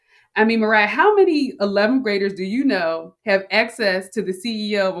I mean, Mariah, how many 11th graders do you know have access to the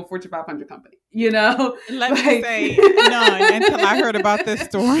CEO of a Fortune 500 company? Let me say none until I heard about this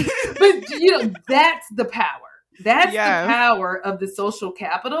story. But, that's the power. That's Yes. the power of the social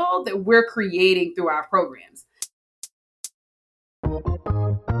capital that we're creating through our programs.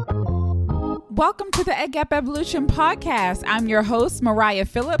 Welcome to the Ed Gap Evolution Podcast. I'm your host, Mariah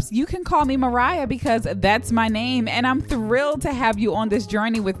Phillips. You can call me Mariah because that's my name, and I'm thrilled to have you on this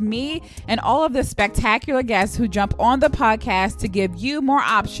journey with me and all of the spectacular guests who jump on the podcast to give you more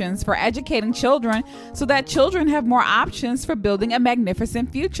options for educating children so that children have more options for building a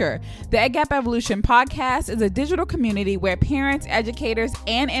magnificent future. The Ed Gap Evolution Podcast is a digital community where parents, educators,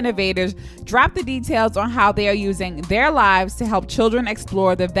 and innovators drop the details on how they are using their lives to help children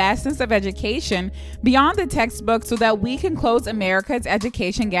explore the vastness of education beyond the textbook so that we can close America's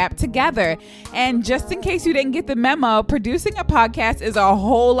education gap together. And just in case you didn't get the memo, producing a podcast is a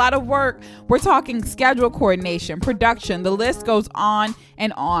whole lot of work. We're talking schedule coordination, production, the list goes on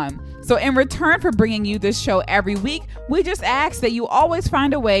and on. So in return for bringing you this show every week, we just ask that you always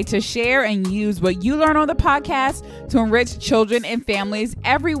find a way to share and use what you learn on the podcast to enrich children and families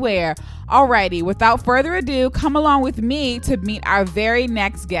everywhere. Alrighty, without further ado, come along with me to meet our very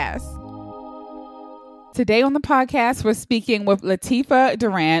next guest. Today on the podcast, we're speaking with Latifa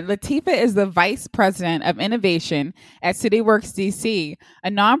Durant. Latifa is the Vice President of Innovation at CityWorks DC, a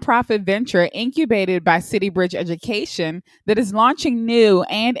nonprofit venture incubated by CityBridge Education that is launching new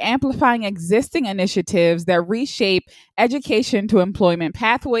and amplifying existing initiatives that reshape education to employment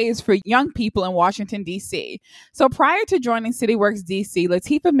pathways for young people in Washington, D.C. So prior to joining CityWorks DC,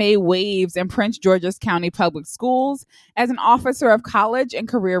 Latifa made waves in Prince George's County Public Schools as an officer of college and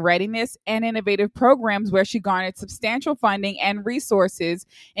career readiness and innovative programs where she garnered substantial funding and resources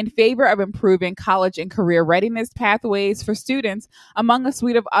in favor of improving college and career readiness pathways for students, among a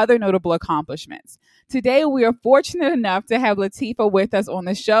suite of other notable accomplishments. Today, we are fortunate enough to have Latifa with us on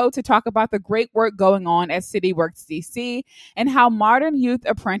the show to talk about the great work going on at CityWorks DC and how modern youth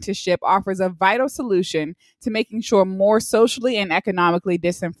apprenticeship offers a vital solution to making sure more socially and economically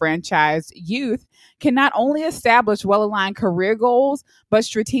disenfranchised youth can not only establish well-aligned career goals, but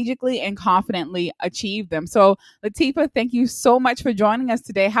strategically and confidently achieve them. So, Latifa, thank you so much for joining us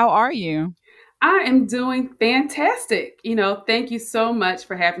today. How are you? I am doing fantastic. Thank you so much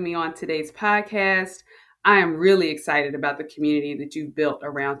for having me on today's podcast. I am really excited about the community that you've built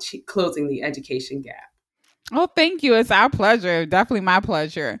around closing the education gap. Oh, thank you. It's our pleasure. Definitely my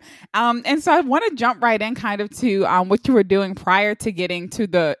pleasure. And so I want to jump right in kind of to what you were doing prior to getting to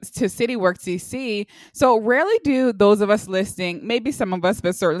CityWorks DC. So rarely do those of us listening, maybe some of us,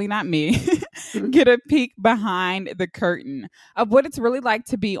 but certainly not me, get a peek behind the curtain of what it's really like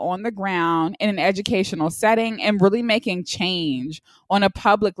to be on the ground in an educational setting and really making change on a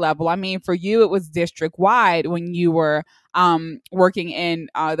public level. I mean, for you, it was district wide when you were working in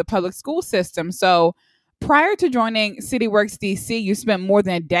the public school system. So prior to joining CityWorks DC, you spent more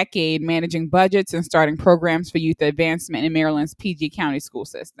than a decade managing budgets and starting programs for youth advancement in Maryland's PG County school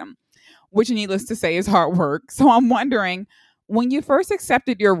system, which needless to say is hard work. So I'm wondering, when you first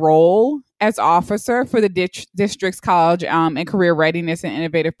accepted your role as officer for the district's college and career readiness and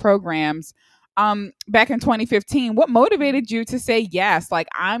innovative programs back in 2015, what motivated you to say, yes, like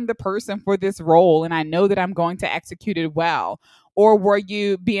I'm the person for this role and I know that I'm going to execute it well? Or were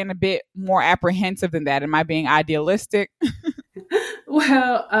you being a bit more apprehensive than that? Am I being idealistic?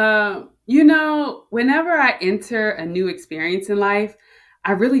 Well, whenever I enter a new experience in life,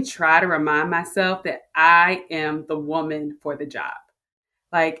 I really try to remind myself that I am the woman for the job.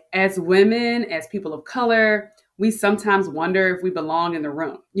 Like as women, as people of color, we sometimes wonder if we belong in the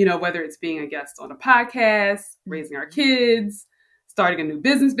room, whether it's being a guest on a podcast, raising our kids, starting a new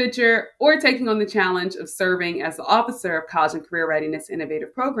business venture, or taking on the challenge of serving as the officer of college and career readiness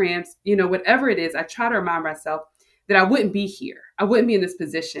innovative programs. Whatever it is, I try to remind myself that I wouldn't be here. I wouldn't be in this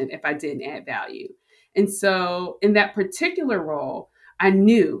position if I didn't add value. And so in that particular role, I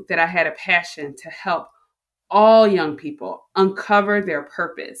knew that I had a passion to help all young people uncover their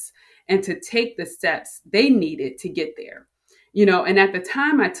purpose and to take the steps they needed to get there. And at the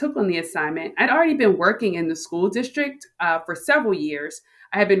time I took on the assignment, I'd already been working in the school district for several years.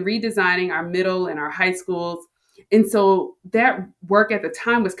 I had been redesigning our middle and our high schools. And so that work at the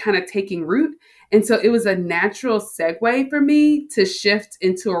time was kind of taking root. And so it was a natural segue for me to shift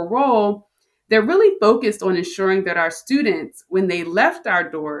into a role that really focused on ensuring that our students, when they left our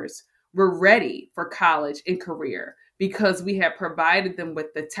doors, were ready for college and career because we had provided them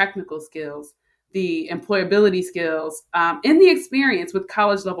with the technical skills, the employability skills, and the experience with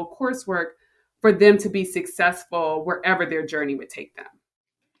college level coursework for them to be successful wherever their journey would take them.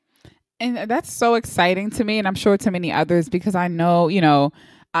 And that's so exciting to me, and I'm sure to many others, because I know,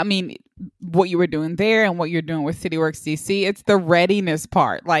 I mean, what you were doing there and what you're doing with CityWorks DC, it's the readiness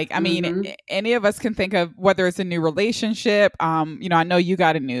part. Like, I mean, any of us can think of whether it's a new relationship. I know you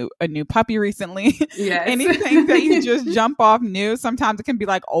got a new puppy recently. Yes. Anything that you just jump off new, sometimes it can be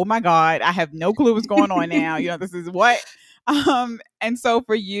like, oh my God, I have no clue what's going on now. This is what. And so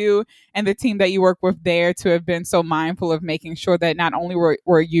for you and the team that you work with there to have been so mindful of making sure that not only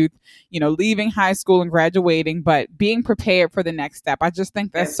were youth, leaving high school and graduating, but being prepared for the next step. I just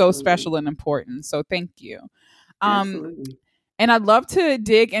think that's so special and important. So thank you. Absolutely. And I'd love to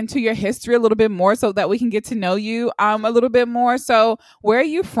dig into your history a little bit more so that we can get to know you a little bit more. So where are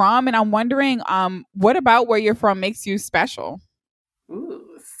you from? And I'm wondering, what about where you're from makes you special?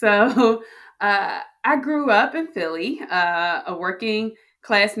 Ooh, so I grew up in Philly, a working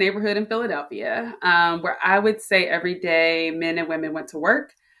class neighborhood in Philadelphia, where I would say every day men and women went to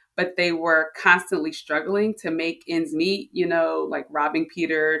work, but they were constantly struggling to make ends meet, like robbing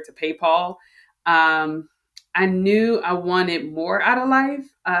Peter to pay Paul. I knew I wanted more out of life.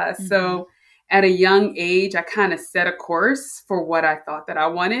 So at a young age, I kind of set a course for what I thought that I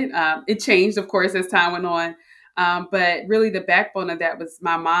wanted. It changed, of course, as time went on. But really the backbone of that was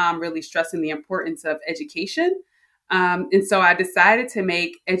my mom really stressing the importance of education. And so I decided to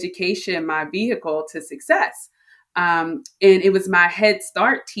make education my vehicle to success. And it was my Head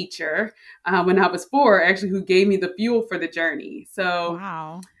Start teacher when I was 4, actually, who gave me the fuel for the journey. So,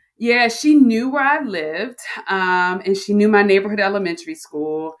 wow. Yeah, she knew where I lived, and she knew my neighborhood elementary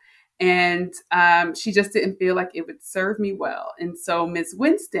school. And she just didn't feel like it would serve me well. And so Ms.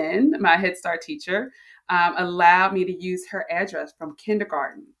 Winston, my Head Start teacher, allowed me to use her address from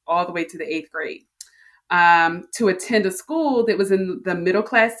kindergarten all the way to the 8th grade to attend a school that was in the middle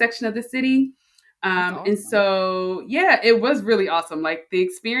class section of the city. Awesome. And so, yeah, it was really awesome. Like the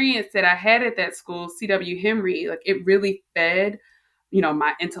experience that I had at that school, C.W. Henry, like it really fed,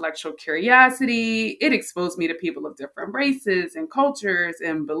 my intellectual curiosity. It exposed me to people of different races and cultures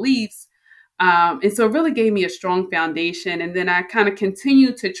and beliefs. And so it really gave me a strong foundation. And then I kind of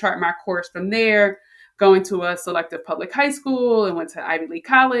continued to chart my course from there, going to a selective public high school and went to Ivy League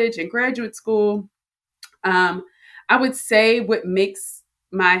college and graduate school. I would say what makes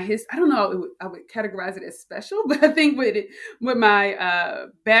I don't know, I would categorize it as special, but I think what my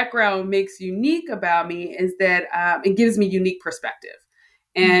background makes unique about me is that it gives me unique perspective.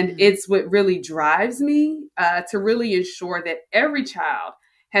 And it's what really drives me to really ensure that every child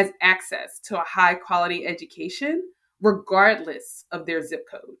has access to a high quality education, regardless of their zip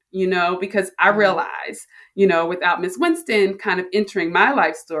code, because I realize, without Miss Winston kind of entering my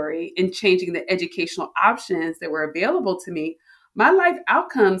life story and changing the educational options that were available to me, my life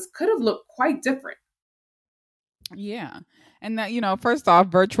outcomes could have looked quite different. Yeah. And that, first off,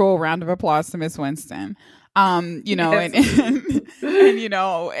 virtual round of applause to Miss Winston. Yes.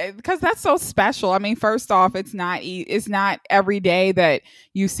 And because that's so special. I mean, first off, it's not every day that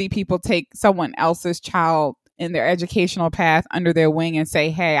you see people take someone else's child in their educational path under their wing and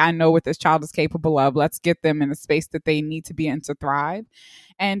say, hey, I know what this child is capable of. Let's get them in a space that they need to be in to thrive.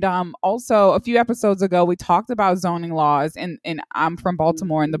 And also, a few episodes ago, we talked about zoning laws, and I'm from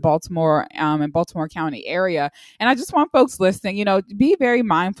Baltimore, in the Baltimore and Baltimore County area. And I just want folks listening, be very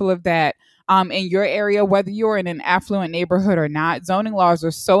mindful of that. In your area, whether you're in an affluent neighborhood or not, zoning laws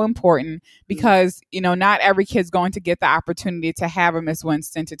are so important because, not every kid's going to get the opportunity to have a Miss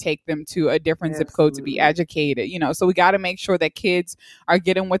Winston to take them to a different zip code to be educated, so we got to make sure that kids are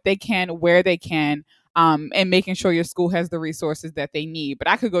getting what they can, where they can, and making sure your school has the resources that they need. But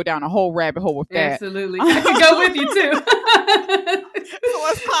I could go down a whole rabbit hole with that. Absolutely. I could go with you too. So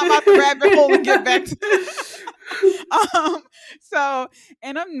let's climb out the rabbit hole and get back to so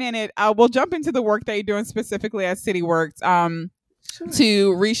in a minute, we'll jump into the work that you're doing specifically at CityWorks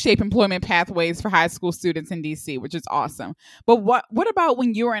to reshape employment pathways for high school students in DC, which is awesome. But what about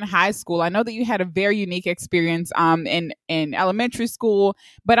when you were in high school? I know that you had a very unique experience in elementary school,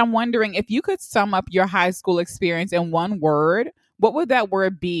 but I'm wondering if you could sum up your high school experience in one word, what would that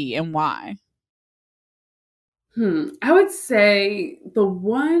word be and why? I would say the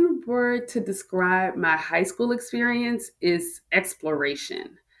one word to describe my high school experience is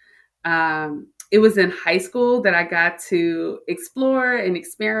exploration. It was in high school that I got to explore and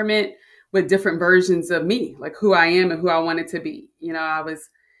experiment with different versions of me, like who I am and who I wanted to be. I was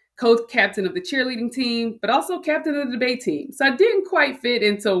co-captain of the cheerleading team, but also captain of the debate team. So I didn't quite fit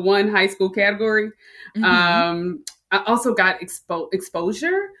into one high school category. I also got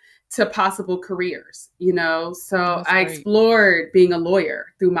exposure to possible careers, so I explored being a lawyer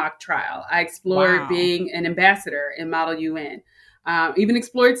through mock trial. I explored being an ambassador in Model UN. Even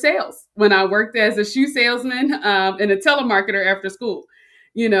explored sales when I worked as a shoe salesman and a telemarketer after school.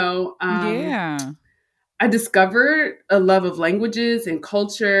 Yeah. I discovered a love of languages and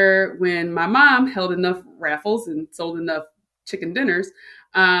culture when my mom held enough raffles and sold enough chicken dinners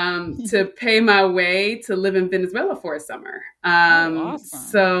to pay my way to live in Venezuela for a summer. Awesome.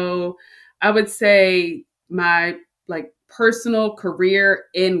 So I would say my personal career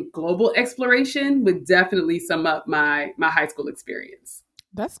in global exploration would definitely sum up my high school experience.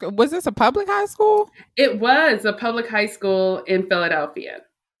 That's good. Was this a public high school? It was a public high school in Philadelphia.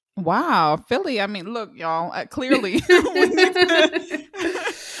 Wow, Philly. I mean, look, y'all, clearly,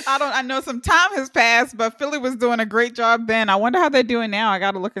 I know some time has passed, but Philly was doing a great job then. I wonder how they're doing now. I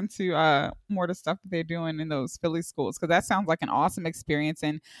got to look into more of the stuff that they're doing in those Philly schools, because that sounds like an awesome experience.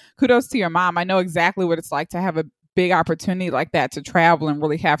 And kudos to your mom. I know exactly what it's like to have a big opportunity like that, to travel and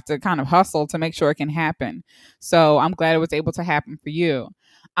really have to kind of hustle to make sure it can happen. So I'm glad it was able to happen for you.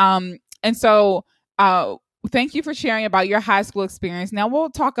 And so, thank you for sharing about your high school experience. Now we'll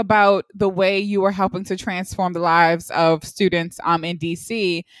talk about the way you were helping to transform the lives of students in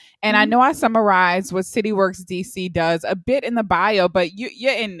DC. And I know I summarized what CityWorks DC does a bit in the bio, but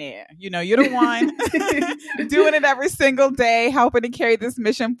you're in there. You're the one doing it every single day, helping to carry this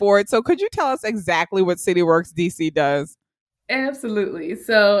mission forward. So could you tell us exactly what CityWorks DC does? Absolutely.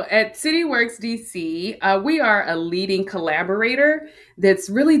 So at CityWorks DC, we are a leading collaborator that's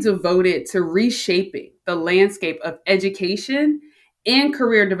really devoted to reshaping the landscape of education and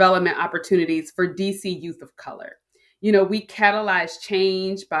career development opportunities for DC youth of color. We catalyze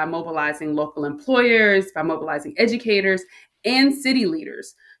change by mobilizing local employers, by mobilizing educators and city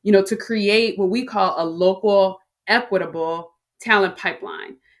leaders, to create what we call a local, equitable talent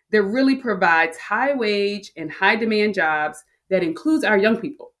pipeline that really provides high wage and high demand jobs that includes our young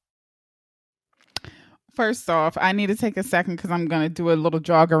people. First off, I need to take a second because I'm going to do a little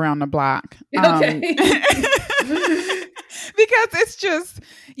jog around the block. Okay. Because it's just,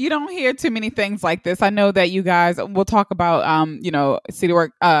 you don't hear too many things like this. I know that you guys, we'll talk about, CityWork,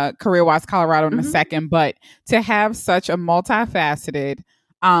 CareerWise Colorado in a second, but to have such a multifaceted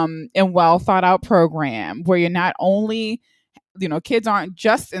and well thought out program where you're not only, kids aren't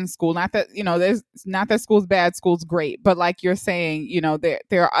just in school. Not that, there's not that school's bad, school's great. But like you're saying,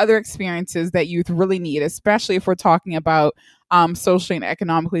 there are other experiences that youth really need, especially if we're talking about socially and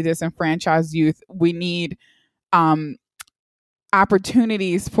economically disenfranchised youth. We need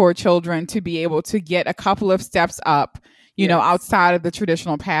opportunities for children to be able to get a couple of steps up, outside of the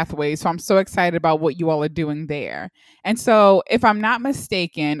traditional pathways. So I'm so excited about what you all are doing there. And so if I'm not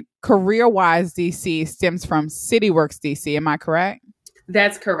mistaken, CareerWise DC stems from CityWorks DC. Am I correct?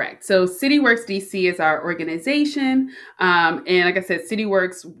 That's correct. So CityWorks DC is our organization. And like I said,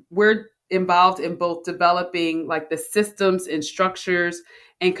 CityWorks, we're involved in both developing the systems and structures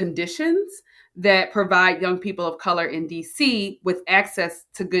and conditions that provide young people of color in DC with access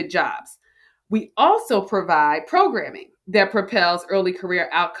to good jobs. We also provide programming that propels early career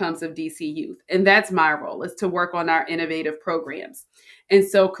outcomes of DC youth. And that's my role, is to work on our innovative programs. And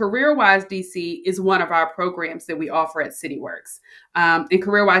so CareerWise DC is one of our programs that we offer at CityWorks. And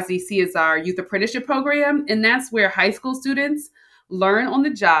CareerWise DC is our youth apprenticeship program. And that's where high school students learn on the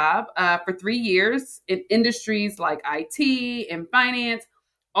job for 3 years in industries like IT and finance,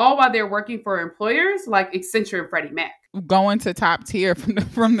 all while they're working for employers like Accenture and Freddie Mac. Going to top tier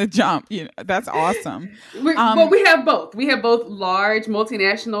from the jump. That's awesome. Well, we have both. We have both large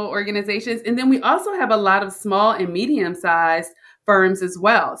multinational organizations, and then we also have a lot of small and medium-sized firms as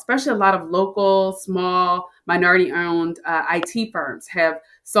well, especially a lot of local, small, minority-owned IT firms have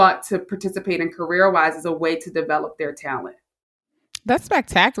sought to participate in CareerWise as a way to develop their talent. That's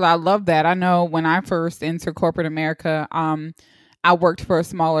spectacular. I love that. I know when I first entered corporate America, I worked for a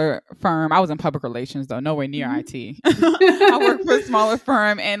smaller firm. I was in public relations though, nowhere near IT. I worked for a smaller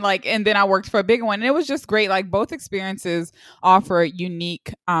firm and then I worked for a bigger one. And it was just great. Both experiences offer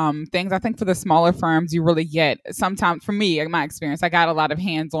unique things. I think for the smaller firms, you really get, sometimes for me, in my experience, I got a lot of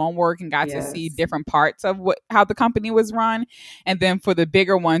hands-on work and got to see different parts of how the company was run. And then for the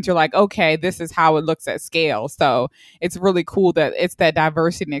bigger ones, you're like, okay, this is how it looks at scale. So it's really cool that it's that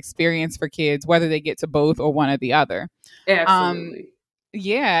diversity and experience for kids, whether they get to both or one or the other. Absolutely.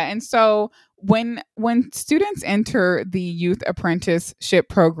 Yeah. And so when students enter the youth apprenticeship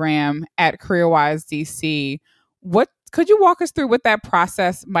program at CareerWise DC, what could you walk us through what that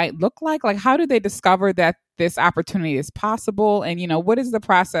process might look like? How do they discover that this opportunity is possible? And, what is the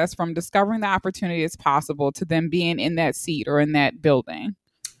process from discovering the opportunity is possible to them being in that seat or in that building?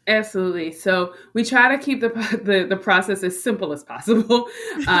 Absolutely. So we try to keep the process as simple as possible.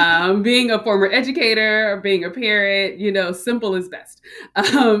 Being a former educator or being a parent, simple is best.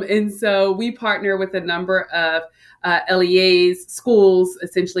 And so we partner with a number of LEAs, schools,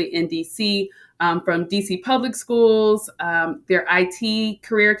 essentially in DC, from DC public schools, their IT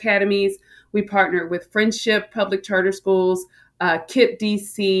career academies. We partner with Friendship Public Charter Schools, KIP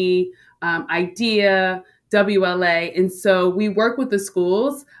DC, IDEA, WLA. And so we work with the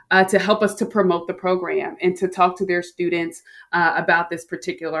schools to help us to promote the program and to talk to their students about this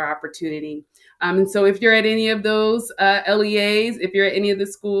particular opportunity. And so if you're at any of those LEAs, if you're at any of the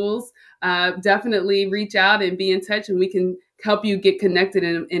schools, definitely reach out and be in touch, and we can help you get connected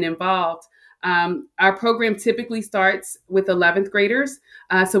and involved. Our program typically starts with 11th graders.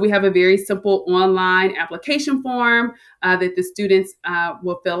 So we have a very simple online application form that the students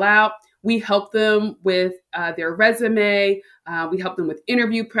will fill out. We help them with their resume. We help them with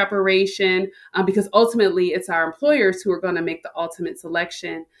interview preparation because ultimately it's our employers who are going to make the ultimate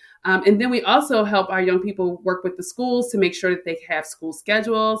selection. And then we also help our young people work with the schools to make sure that they have school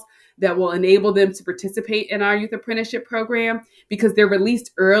schedules that will enable them to participate in our youth apprenticeship program because they're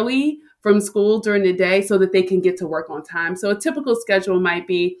released early from school during the day so that they can get to work on time. So a typical schedule might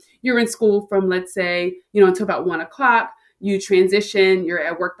be you're in school from, let's say, until about 1:00. You transition, you're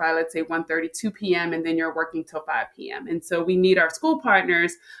at work by, let's say, 1:30, 2 p.m., and then you're working till 5 p.m. And so we need our school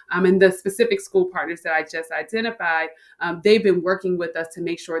partners and the specific school partners that I just identified. They've been working with us to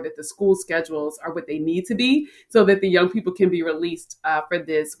make sure that the school schedules are what they need to be so that the young people can be released for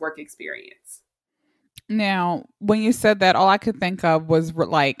this work experience. Now, when you said that, all I could think of was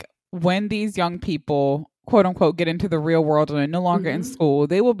like when these young people, quote unquote, get into the real world and are no longer in school,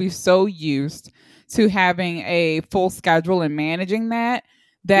 they will be so used to having a full schedule and managing that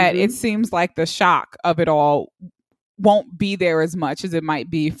it seems like the shock of it all won't be there as much as it might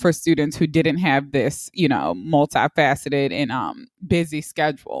be for students who didn't have this, multifaceted and busy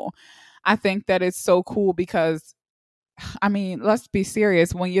schedule. I think that it's so cool because, I mean, let's be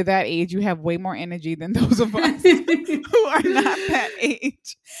serious. When you're that age, you have way more energy than those of us who are not that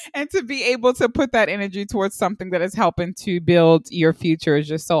age. And to be able to put that energy towards something that is helping to build your future is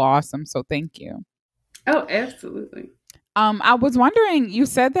just so awesome. So thank you. Oh, absolutely. I was wondering, you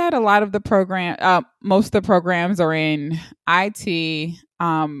said that a lot of the most of the programs are in IT,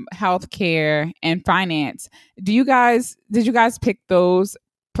 healthcare, and finance. Did you guys pick those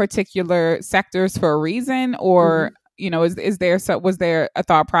particular sectors for a reason, or was there a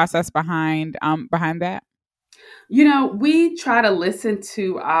thought process behind that? We try to listen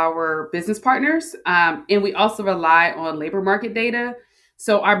to our business partners, and we also rely on labor market data.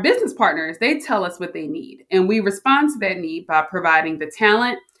 So our business partners, they tell us what they need, and we respond to that need by providing the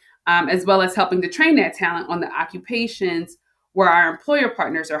talent, as well as helping to train that talent on the occupations where our employer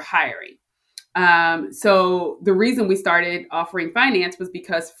partners are hiring. So the reason we started offering finance was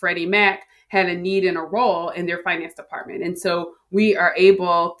because Freddie Mac had a need and a role in their finance department. And so we are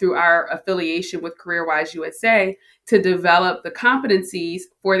able, through our affiliation with CareerWise USA, to develop the competencies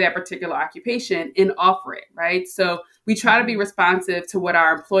for that particular occupation and offer it, right? So we try to be responsive to what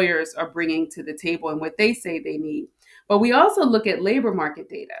our employers are bringing to the table and what they say they need. But we also look at labor market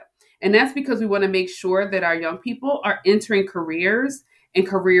data. And that's because we want to make sure that our young people are entering careers and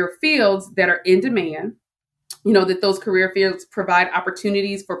career fields that are in demand, that those career fields provide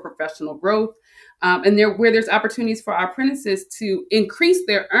opportunities for professional growth, and where there's opportunities for our apprentices to increase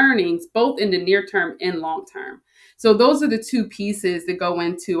their earnings, both in the near term and long term. So those are the two pieces that go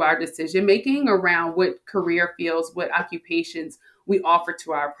into our decision making around what career fields, what occupations we offer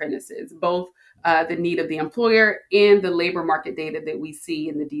to our apprentices, both the need of the employer and the labor market data that we see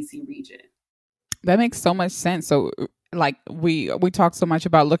in the DC region. That makes so much sense. So like we talk so much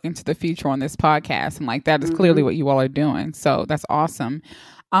about looking to the future on this podcast, and like that is clearly what you all are doing. So that's awesome.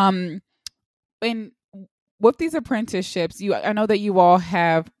 And with these apprenticeships, I know that you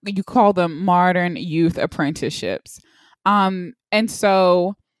call them modern youth apprenticeships. And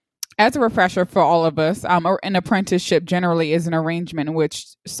so as a refresher for all of us, an apprenticeship generally is an arrangement in which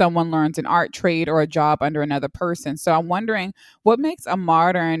someone learns an art, trade, or a job under another person. So I'm wondering, what makes a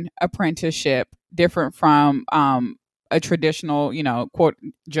modern apprenticeship different from a traditional, quote,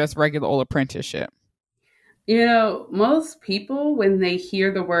 just regular old apprenticeship? Most people, when they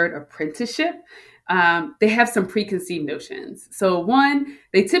hear the word apprenticeship, they have some preconceived notions. So one,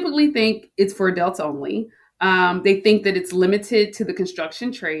 they typically think it's for adults only. They think that it's limited to the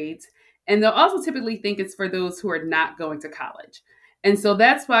construction trades. And they'll also typically think it's for those who are not going to college. And so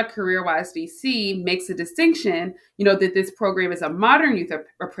that's why CareerWise DC makes a distinction, that this program is a modern youth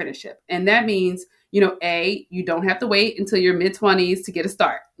apprenticeship. And that means You don't have to wait until your mid-20s to get a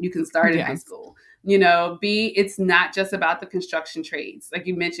start. You can start in high school. B, it's not just about the construction trades. Like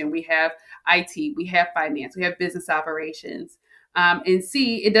you mentioned, we have IT, we have finance, we have business operations. And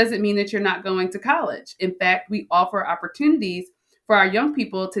C, it doesn't mean that you're not going to college. In fact, we offer opportunities for our young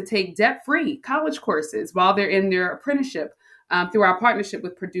people to take debt-free college courses while they're in their apprenticeship through our partnership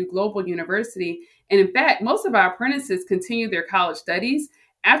with Purdue Global University. And in fact, most of our apprentices continue their college studies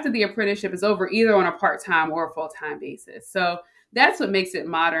after the apprenticeship is over, either on a part-time or a full-time basis. So that's what makes it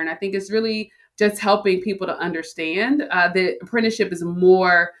modern. I think it's really just helping people to understand that apprenticeship is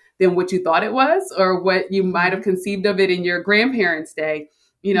more than what you thought it was or what you might have conceived of it in your grandparents' day.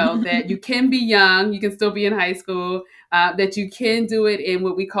 That you can be young, you can still be in high school, that you can do it in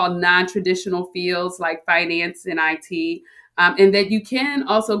what we call non-traditional fields like finance and IT, and that you can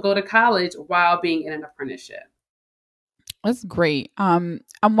also go to college while being in an apprenticeship. That's great. I'm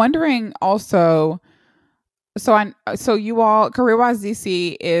wondering also, so you all, CareerWise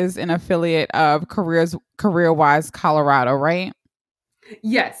DC is an affiliate of CareerWise Colorado, right?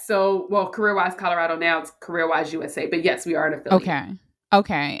 Yes. So, CareerWise Colorado, now it's CareerWise USA, but yes, we are an affiliate.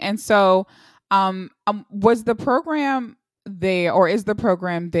 Okay. And so, was the program there, or is the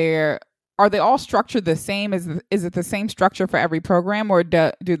program there? Are they all structured the same? Is it the same structure for every program, or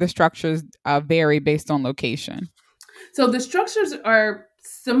do the structures vary based on location? So the structures are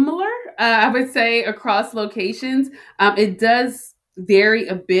similar, I would say, across locations. It does vary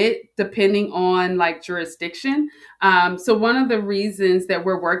a bit depending on jurisdiction. So one of the reasons that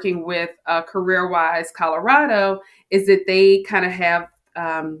we're working with CareerWise Colorado is that they kind of have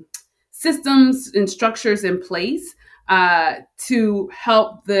systems and structures in place to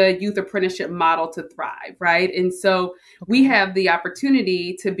help the youth apprenticeship model to thrive, right? And so we have the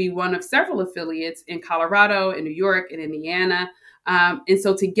opportunity to be one of several affiliates in Colorado, in New York, and Indiana. And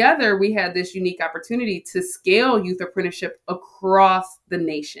so together we had this unique opportunity to scale youth apprenticeship across the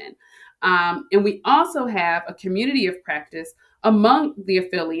nation. And we also have a community of practice among the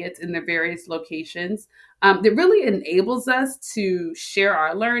affiliates in the various locations that really enables us to share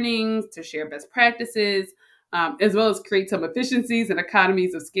our learnings, to share best practices, as well as create some efficiencies and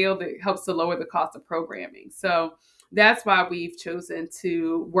economies of scale that helps to lower the cost of programming. So that's why we've chosen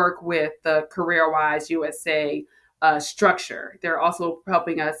to work with the CareerWise USA structure. They're also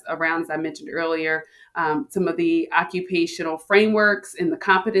helping us around, as I mentioned earlier, some of the occupational frameworks and the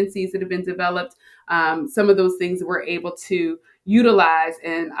competencies that have been developed. Some of those things we're able to utilize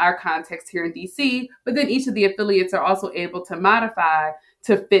in our context here in DC, but then each of the affiliates are also able to modify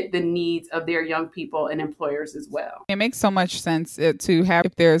to fit the needs of their young people and employers as well. It makes so much sense to have,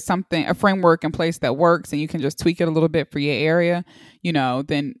 if there's a framework in place that works and you can just tweak it a little bit for your area,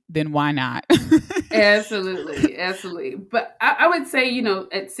 then why not? Absolutely. But I would say,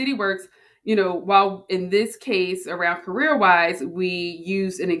 at CityWorks, while in this case around CareerWise, we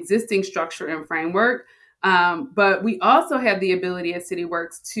use an existing structure and framework, but we also have the ability at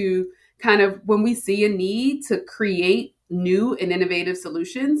CityWorks to kind of, when we see a need, to create new and innovative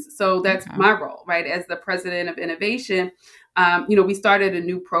solutions. So that's my role, right? As the president of innovation, we started a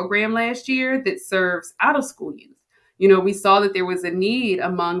new program last year that serves out of school youth. We saw that there was a need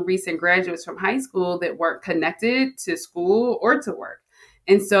among recent graduates from high school that weren't connected to school or to work.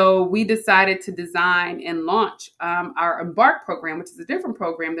 And so we decided to design and launch our Embark program, which is a different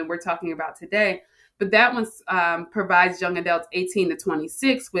program than we're talking about today. But that one provides young adults 18 to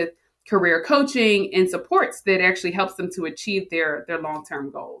 26 with career coaching and supports that actually helps them to achieve their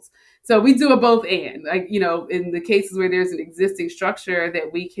long-term goals. So we do a both and, in the cases where there's an existing structure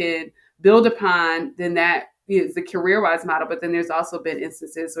that we can build upon, then that is the CareerWise model. But then there's also been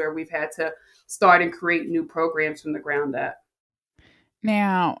instances where we've had to start and create new programs from the ground up.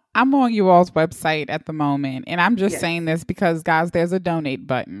 Now, I'm on you all's website at the moment, and I'm just saying this because, guys, there's a donate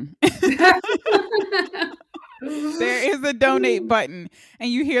button. There is a donate button,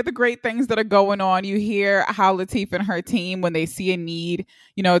 and you hear the great things that are going on. You hear how Lateef and her team, when they see a need,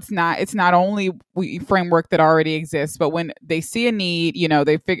 it's not only framework that already exists, but when they see a need,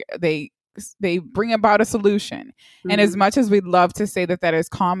 they bring about a solution. Mm-hmm. And as much as we'd love to say that is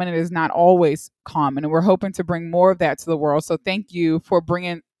common, it is not always common, and we're hoping to bring more of that to the world. So thank you for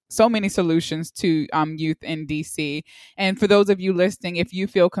bringing so many solutions to youth in DC. And for those of you listening, if you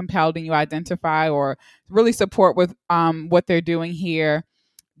feel compelled and you identify or really support with what they're doing here,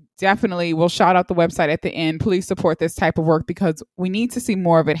 definitely we'll shout out the website at the end. Please support this type of work because we need to see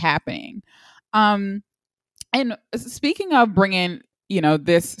more of it happening. And speaking of bringing,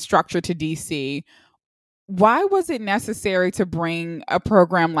 this structure to DC, why was it necessary to bring a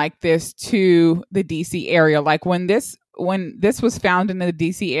program like this to the DC area? Like when this when this was found in the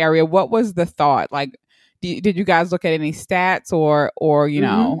DC area, what was the thought? Like, did you guys look at any stats or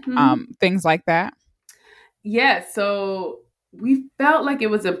things like that? Yeah, so we felt like it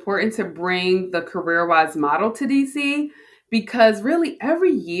was important to bring the CareerWise model to DC because really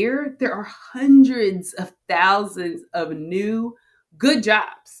every year there are hundreds of thousands of new good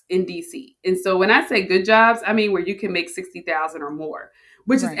jobs in DC. And so when I say good jobs, I mean where you can make 60,000 or more,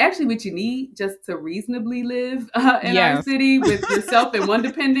 which is actually what you need just to reasonably live in our city with yourself and one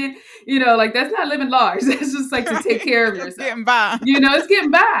dependent. Like that's not living large. That's just like to take care of yourself. Getting by. It's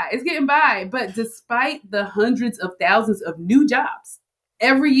getting by. It's getting by. But despite the hundreds of thousands of new jobs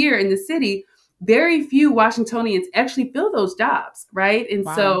every year in the city, very few Washingtonians actually fill those jobs, right? And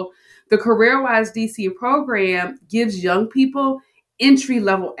so the CareerWise DC program gives young people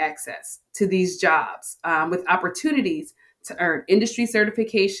entry-level access to these jobs with opportunities to earn industry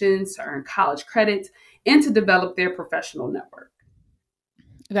certifications, to earn college credits, and to develop their professional network.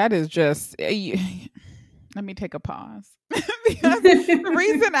 That is just, let me take a pause. Because the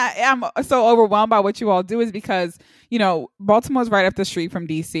reason I am so overwhelmed by what you all do is because, Baltimore's right up the street from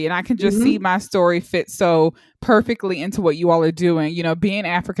DC, and I can just see my story fit so perfectly into what you all are doing. Being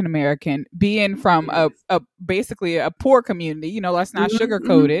African American, being from basically a poor community, let's not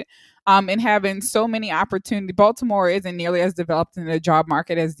sugarcoat it. And having so many opportunities. Baltimore isn't nearly as developed in the job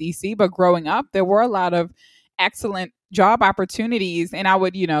market as DC, but growing up, there were a lot of excellent job opportunities. And I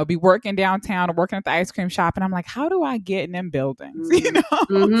would, be working downtown or working at the ice cream shop. And I'm like, how do I get in them buildings? How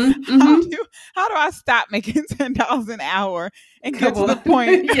do I stop making $10 an hour and get to the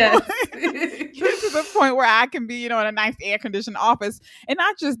point, get to the point where I can be, in a nice air conditioned office, and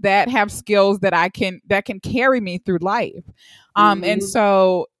not just that, have skills that can carry me through life. And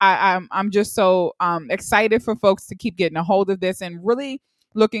so I'm just so excited for folks to keep getting a hold of this, and really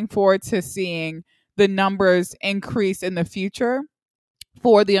looking forward to seeing the numbers increase in the future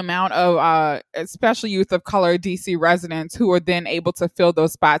for the amount of especially youth of color DC residents who are then able to fill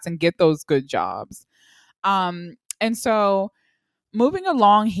those spots and get those good jobs. And so moving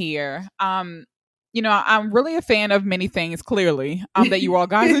along here, I'm really a fan of many things, clearly, that you all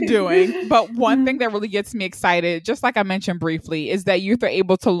guys are doing. But one thing that really gets me excited, just like I mentioned briefly, is that youth are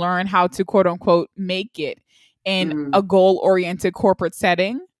able to learn how to, quote unquote, make it in a goal-oriented corporate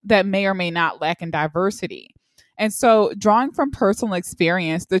setting that may or may not lack in diversity. And so, drawing from personal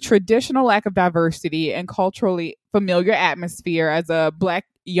experience, the traditional lack of diversity and culturally familiar atmosphere as a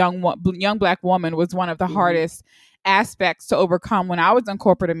young Black woman was one of the hardest aspects to overcome when I was in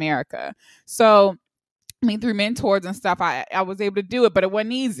corporate America. So, through mentors and stuff, I was able to do it, but it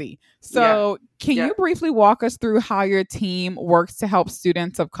wasn't easy. So can you briefly walk us through how your team works to help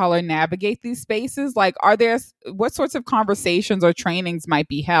students of color navigate these spaces? Like, what sorts of conversations or trainings might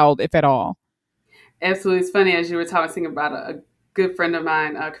be held, if at all? Absolutely. It's funny, as you were talking about a good friend of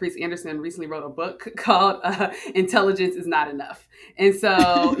mine, Carice Anderson, recently wrote a book called Intelligence is Not Enough. And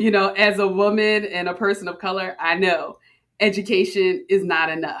so, as a woman and a person of color, I know education is not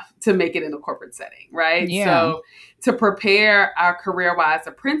enough to make it in a corporate setting, right? Yeah. So to prepare our CareerWise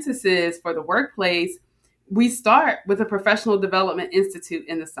apprentices for the workplace, we start with a professional development institute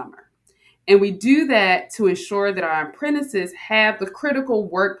in the summer. And we do that to ensure that our apprentices have the critical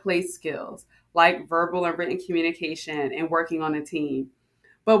workplace skills like verbal and written communication and working on a team.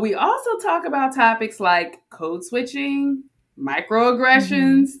 But we also talk about topics like code switching,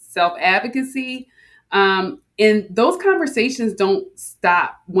 microaggressions, self-advocacy. And those conversations don't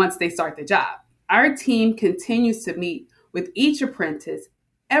stop once they start the job. Our team continues to meet with each apprentice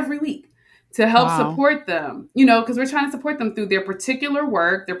every week to help support them, because we're trying to support them through their particular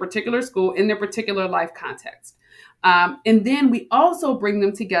work, their particular school, in their particular life context. And then we also bring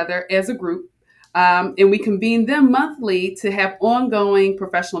them together as a group, and we convene them monthly to have ongoing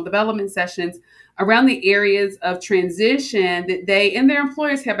professional development sessions around the areas of transition that they and their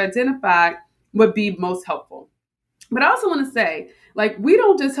employers have identified would be most helpful. But I also want to say, we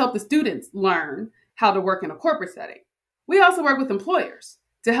don't just help the students learn how to work in a corporate setting. We also work with employers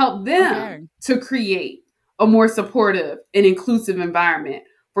to help them to create a more supportive and inclusive environment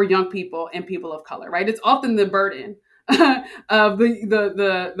for young people and people of color, right? It's often the burden of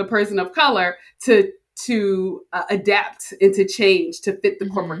the person of color to adapt and to change to fit the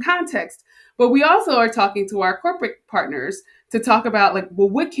corporate context. But we also are talking to our corporate partners to talk about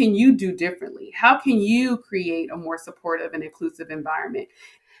what can you do differently? How can you create a more supportive and inclusive environment?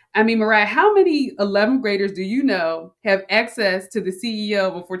 I mean, Mariah, how many 11th graders do you know have access to the CEO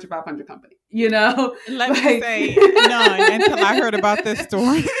of a Fortune 500 company? Let me say none until I heard about this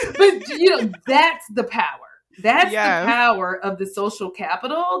story. But, that's the power. That's the power of the social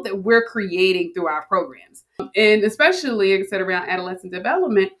capital that we're creating through our programs. And especially, like I said, around adolescent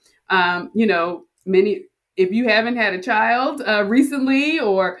development, if you haven't had a child recently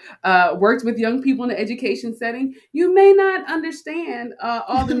or worked with young people in the education setting, you may not understand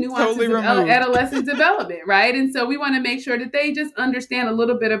all the nuances Totally of adolescent development, right? And so we want to make sure that they just understand a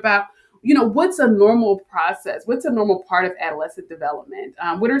little bit about, what's a normal process? What's a normal part of adolescent development?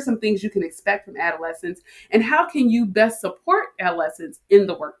 What are some things you can expect from adolescents? And how can you best support adolescents in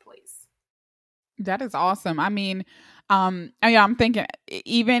the workplace? That is awesome. I mean, I'm thinking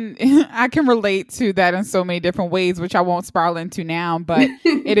even I can relate to that in so many different ways, which I won't spiral into now, but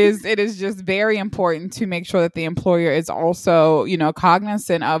it is just very important to make sure that the employer is also,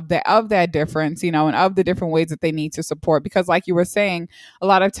 cognizant of that difference, and of the different ways that they need to support. Because like you were saying, a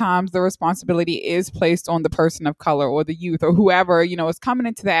lot of times the responsibility is placed on the person of color or the youth or whoever, is coming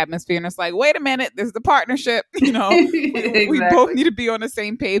into the atmosphere. And it's like, wait a minute, this is the partnership, Exactly. we both need to be on the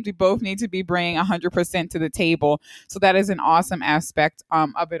same page. We both need to be bringing 100% to the table. So that is an awesome aspect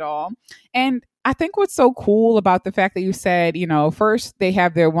of it all. And I think what's so cool about the fact that you said, first they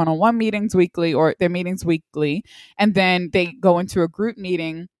have their one-on-one meetings weekly or their meetings weekly, and then they go into a group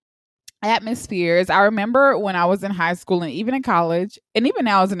meeting atmospheres. I remember when I was in high school and even in college and even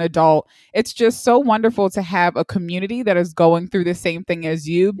now as an adult, it's just so wonderful to have a community that is going through the same thing as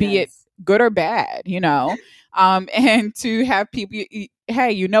you, be it good or bad, and to have people,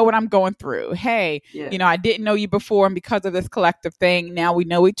 hey, you know what I'm going through. Hey, I didn't know you before. And because of this collective thing, now we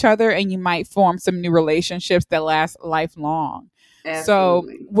know each other and you might form some new relationships that last lifelong.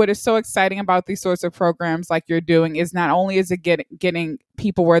 Absolutely. So what is so exciting about these sorts of programs like you're doing is not only is it getting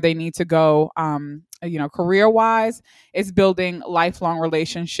people where they need to go, career wise, it's building lifelong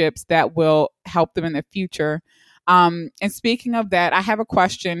relationships that will help them in the future. And speaking of that, I have a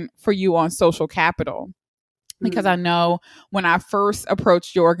question for you on social capital. Because I know when I first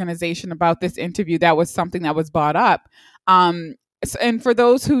approached your organization about this interview, that was something that was brought up. And for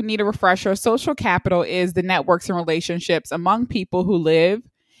those who need a refresher, social capital is the networks and relationships among people who live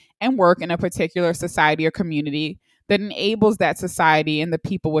and work in a particular society or community that enables that society and the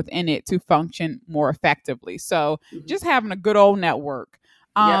people within it to function more effectively. So just having a good old network.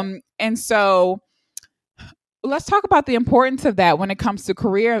 And so let's talk about the importance of that when it comes to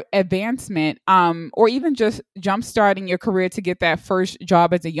career advancement, or even just jumpstarting your career to get that first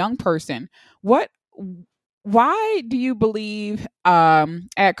job as a young person. Why do you believe at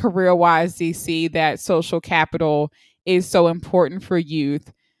CareerWise DC that social capital is so important for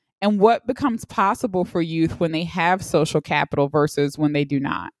youth? And what becomes possible for youth when they have social capital versus when they do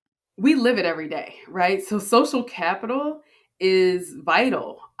not? We live it every day, right? So social capital is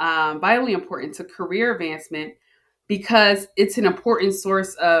vitally important to career advancement because it's an important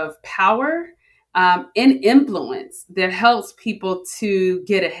source of power and influence that helps people to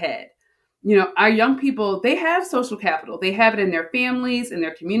get ahead. Our young people, they have social capital. They have it in their families, in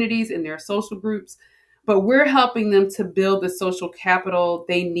their communities, in their social groups, but we're helping them to build the social capital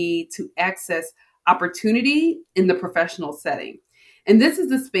they need to access opportunity in the professional setting. And this is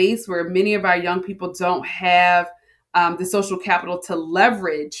the space where many of our young people don't have the social capital to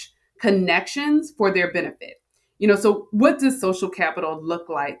leverage connections for their benefit. So what does social capital look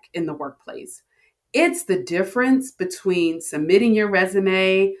like in the workplace? It's the difference between submitting your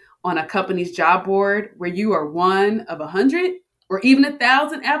resume on a company's job board where you are one of 100 or even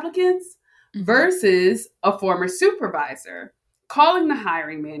 1,000 applicants versus a former supervisor calling the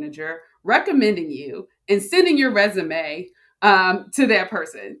hiring manager, recommending you, and sending your resume to that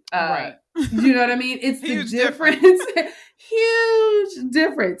person. Right. You know what I mean? It's the difference. Huge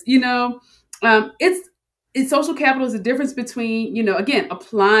difference. It's social capital is the difference between, again,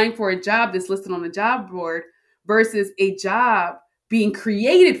 applying for a job that's listed on the job board versus a job being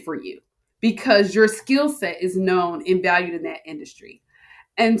created for you because your skill set is known and valued in that industry.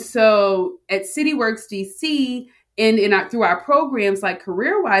 And so at CityWorks DC and through our programs like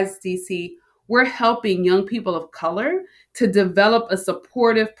CareerWise DC, we're helping young people of color to develop a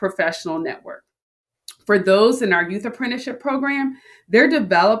supportive professional network. For those in our youth apprenticeship program, they're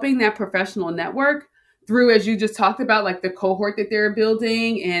developing that professional network through, as you just talked about, like the cohort that they're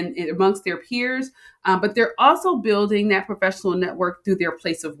building and amongst their peers. But they're also building that professional network through their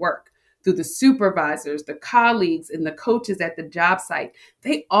place of work, through the supervisors, the colleagues, and the coaches at the job site.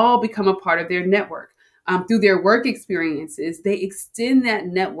 They all become a part of their network. Through their work experiences, they extend that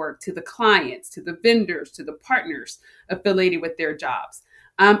network to the clients, to the vendors, to the partners affiliated with their jobs.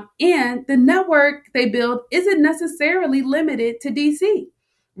 And the network they build isn't necessarily limited to DC,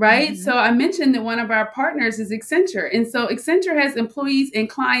 right? So I mentioned that one of our partners is Accenture. And so Accenture has employees and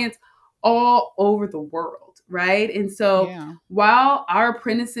clients all over the world, right? And so while our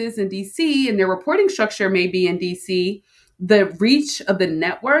apprentices in DC and their reporting structure may be in DC, the reach of the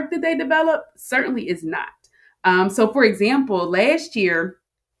network that they develop certainly is not. So for example, last year,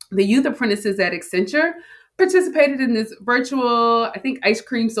 the youth apprentices at Accenture participated in this virtual, I think, ice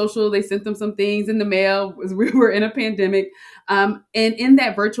cream social. They sent them some things in the mail as we were in a pandemic. And in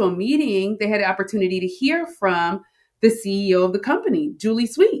that virtual meeting, they had the opportunity to hear from the CEO of the company, Julie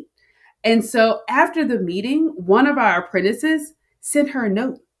Sweet. And so after the meeting, one of our apprentices sent her a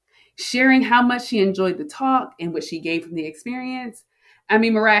note sharing how much she enjoyed the talk and what she gained from the experience. I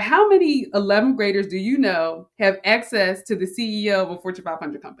mean, Mariah, how many 11th graders do you know have access to the CEO of a Fortune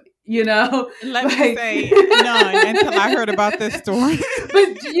 500 company? You know, let me say none until I heard about this story.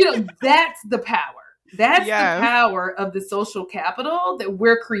 But, that's the power. That's the power of the social capital that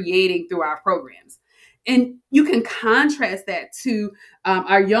we're creating through our programs. And you can contrast that to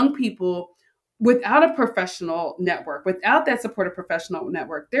our young people without a professional network, without that supportive professional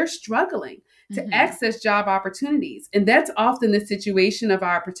network. They're struggling to access job opportunities. And that's often the situation of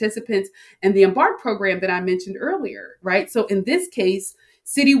our participants in the Embark program that I mentioned earlier, right? So in this case,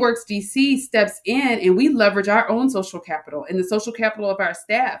 CityWorks DC steps in and we leverage our own social capital and the social capital of our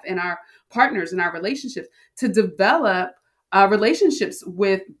staff and our partners and our relationships to develop relationships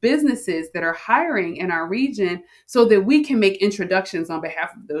with businesses that are hiring in our region so that we can make introductions on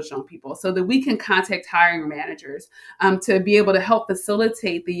behalf of those young people, so that we can contact hiring managers to be able to help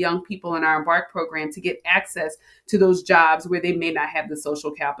facilitate the young people in our Embark program to get access to those jobs where they may not have the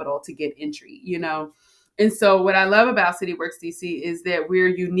social capital to get entry, And so what I love about CityWorks DC is that we're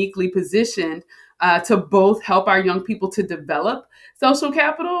uniquely positioned to both help our young people to develop social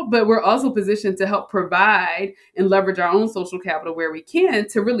capital, but we're also positioned to help provide and leverage our own social capital where we can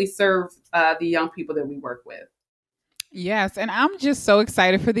to really serve the young people that we work with. Yes. And I'm just so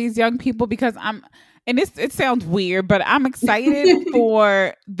excited for these young people because it sounds weird, but I'm excited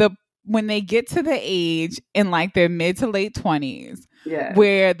for when they get to the age in like their mid to late 20s. Yeah.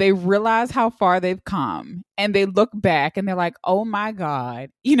 Where they realize how far they've come and they look back and they're like, oh my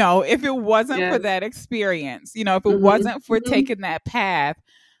God, if it wasn't for that experience, if it wasn't for taking that path,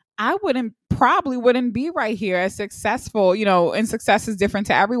 I probably wouldn't be right here as successful, and success is different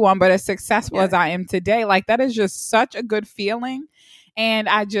to everyone, but as successful as I am today, like that is just such a good feeling. And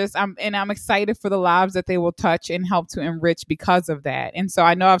I'm excited for the lives that they will touch and help to enrich because of that. And so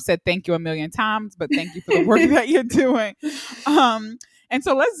I know I've said thank you a million times, but thank you for the work that you're doing. And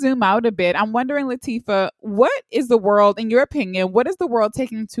so let's zoom out a bit. I'm wondering, Latifah, what is the world, in your opinion, what is the world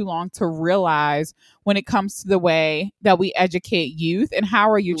taking too long to realize when it comes to the way that we educate youth, and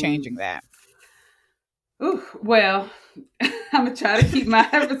how are you changing that? Ooh, well, I'm going to try to keep my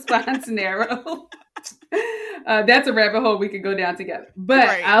response narrow. That's a rabbit hole we could go down together. But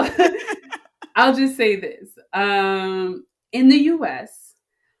right. I'll just say this. In the U.S.,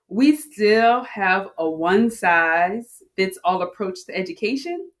 we still have a one-size-fits-all approach to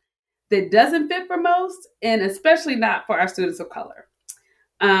education that doesn't fit for most, and especially not for our students of color.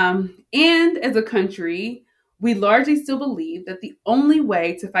 And as a country, we largely still believe that the only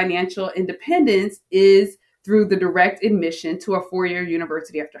way to financial independence is through the direct admission to a four-year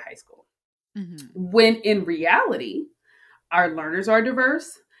university after high school. Mm-hmm. When in reality, our learners are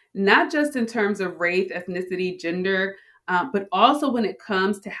diverse, not just in terms of race, ethnicity, gender, but also when it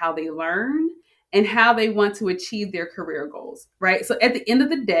comes to how they learn and how they want to achieve their career goals, right? So at the end of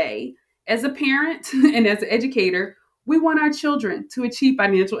the day, as a parent and as an educator, we want our children to achieve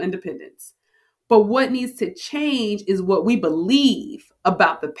financial independence. But what needs to change is what we believe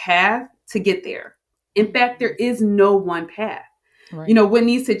about the path to get there. In fact, there is no one path. Right. What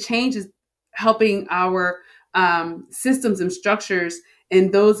needs to change is helping our systems and structures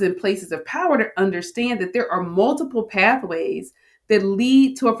and those in places of power to understand that there are multiple pathways that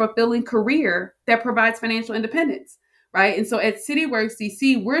lead to a fulfilling career that provides financial independence, right? And so at CityWorks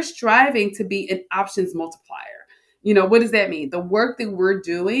DC, we're striving to be an options multiplier. What does that mean? The work that we're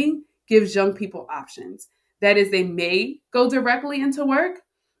doing gives young people options. That is, they may go directly into work.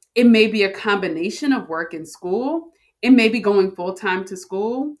 It may be a combination of work and school. It may be going full-time to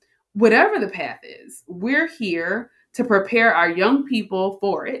school. Whatever the path is, we're here to prepare our young people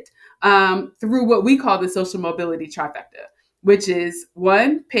for it through what we call the social mobility trifecta, which is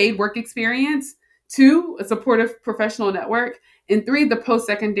 1, paid work experience, 2, a supportive professional network, and 3, the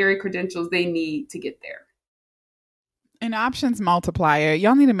post-secondary credentials they need to get there. An options multiplier.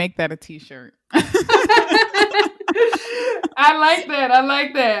 Y'all need to make that a t-shirt. I like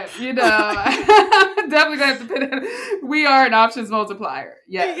that. Definitely gonna have to put it. We are an options multiplier.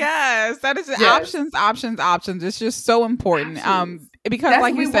 Yes, that is options. It's just so important. Because, that's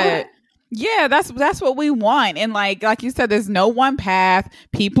like you said, Yeah, that's what we want. And like you said, there's no one path.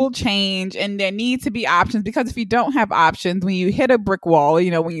 People change and there need to be options, because if you don't have options, when you hit a brick wall,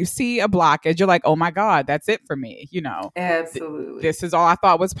 when you see a blockage, you're like, oh my God, that's it for me. Absolutely. This is all I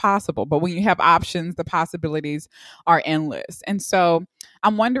thought was possible. But when you have options, the possibilities are endless. And so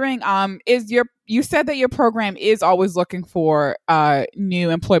I'm wondering, you said that your program is always looking for new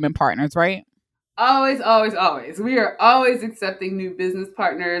employment partners, right? Always, always, always. We are always accepting new business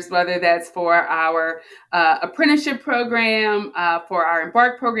partners, whether that's for our apprenticeship program, for our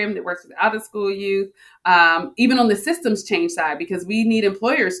Embark program that works with out-of-school youth, even on the systems change side, because we need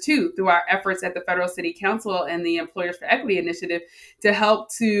employers too, through our efforts at the Federal City Council and the Employers for Equity Initiative, to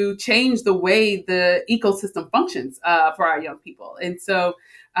help to change the way the ecosystem functions for our young people. And so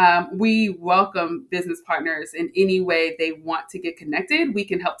we welcome business partners in any way they want to get connected. We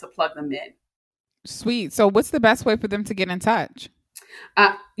can help to plug them in. Sweet. So what's the best way for them to get in touch?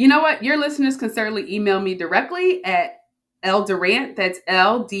 You know what? Your listeners can certainly email me directly at ldurant, that's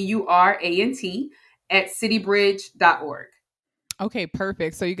LDURANT, at citybridge.org. Okay,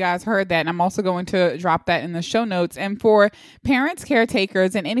 perfect. So you guys heard that. And I'm also going to drop that in the show notes. And for parents,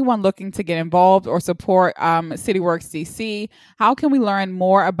 caretakers, and anyone looking to get involved or support CityWorks DC, how can we learn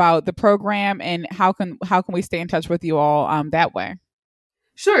more about the program, and how can we stay in touch with you all that way?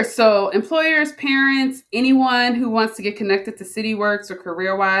 Sure. So employers, parents, anyone who wants to get connected to CityWorks or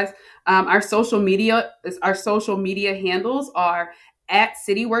CareerWise, our social media handles are at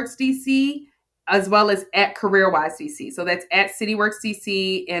CityWorks DC, as well as at CareerWise DC. So that's at CityWorks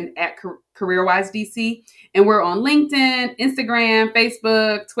DC and at CareerWise DC. And we're on LinkedIn, Instagram,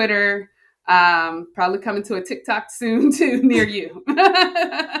 Facebook, Twitter, probably coming to a TikTok soon too, near you.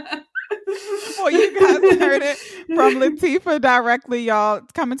 Well, you guys heard it from Latifah directly, y'all.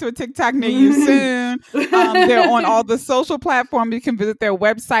 Coming to a TikTok near you soon. They're on all the social platforms. You can visit their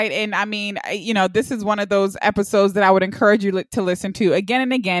website. And I mean, this is one of those episodes that I would encourage you to listen to again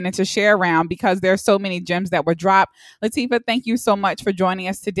and again, and to share around, because there are so many gems that were dropped. Latifah, thank you so much for joining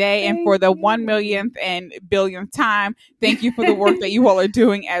us today. And for the 1 millionth and billionth time, thank you for the work that you all are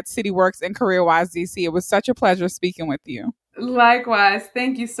doing at CityWorks and CareerWise DC. It was such a pleasure speaking with you. Likewise.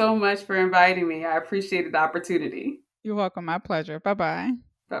 Thank you so much for inviting me. I appreciated the opportunity. You're welcome. My pleasure. Bye-bye.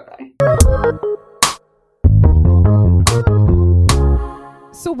 Bye-bye.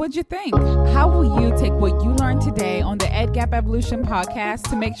 So what'd you think? How will you take what you learned today on the EdGap Evolution podcast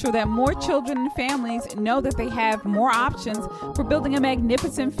to make sure that more children and families know that they have more options for building a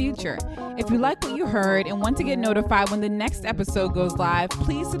magnificent future? If you like what you heard and want to get notified when the next episode goes live,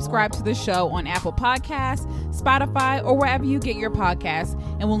 please subscribe to the show on Apple Podcasts, Spotify, or wherever you get your podcasts,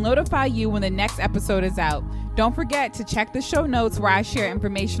 and we'll notify you when the next episode is out. Don't forget to check the show notes where I share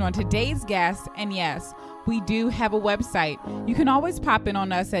information on today's guest. And yes, we do have a website. You can always pop in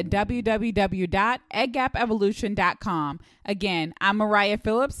on us at www.edgapevolution.com. Again, I'm Mariah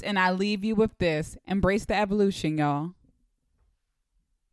Phillips, and I leave you with this. Embrace the evolution, y'all.